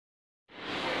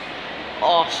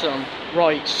Awesome.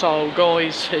 Right, so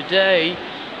guys, today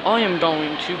I am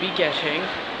going to be getting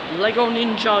Lego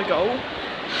Ninjago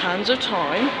Hands of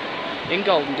Time in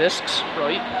golden discs,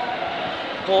 right?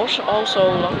 But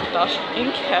also, look at that,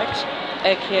 in Kex,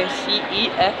 aka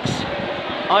CEX,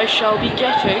 I shall be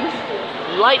getting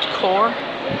Lightcore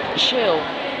Chill.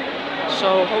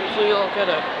 So hopefully I'll get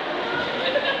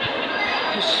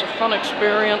it's a fun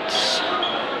experience.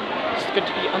 It's going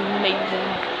to be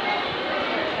amazing.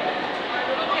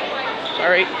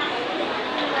 Sorry.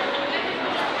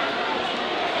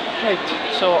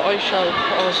 Right, so I shall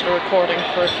pause the recording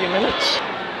for a few minutes.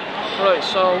 Right,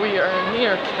 so we are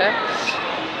near Kex,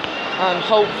 and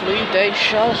hopefully they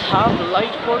shall have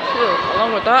Lightcore Chill.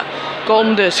 Along with that,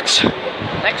 golden discs.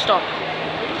 Next up.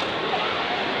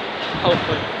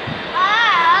 Hopefully.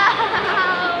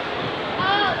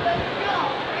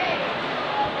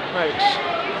 Right.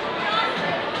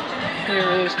 Here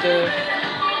is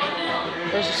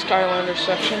there's the Skylander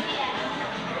section.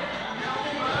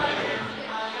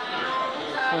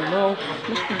 Oh no,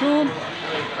 must be gone.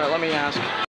 Alright, let me ask.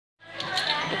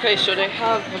 Okay, so they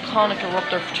have Volcanic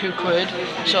Eruptor for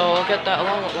 £2, so I'll get that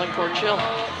along with Lightcore Chill.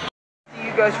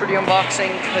 Thank you guys for the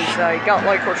unboxing, because I got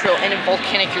Lightcore Chill and a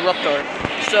Volcanic Eruptor.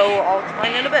 So I'll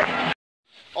explain in a bit.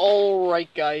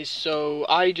 Alright guys, so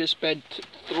I just spent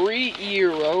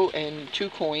 €3 and 2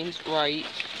 coins, right,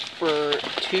 for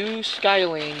 2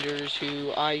 Skylanders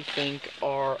who I think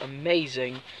are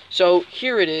amazing. So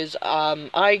here it is.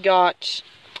 I got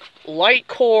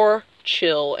Lightcore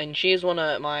Chill, and she is one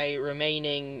of my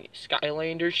remaining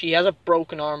Skylanders. She has a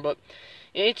broken arm, but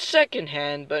it's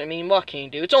secondhand, but I mean, what can you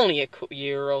do? It's only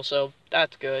 €1, so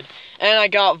that's good. And I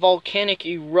got Volcanic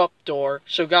Eruptor.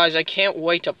 So guys, I can't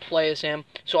wait to play as him.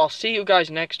 So I'll see you guys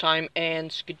next time,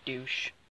 and skadoosh.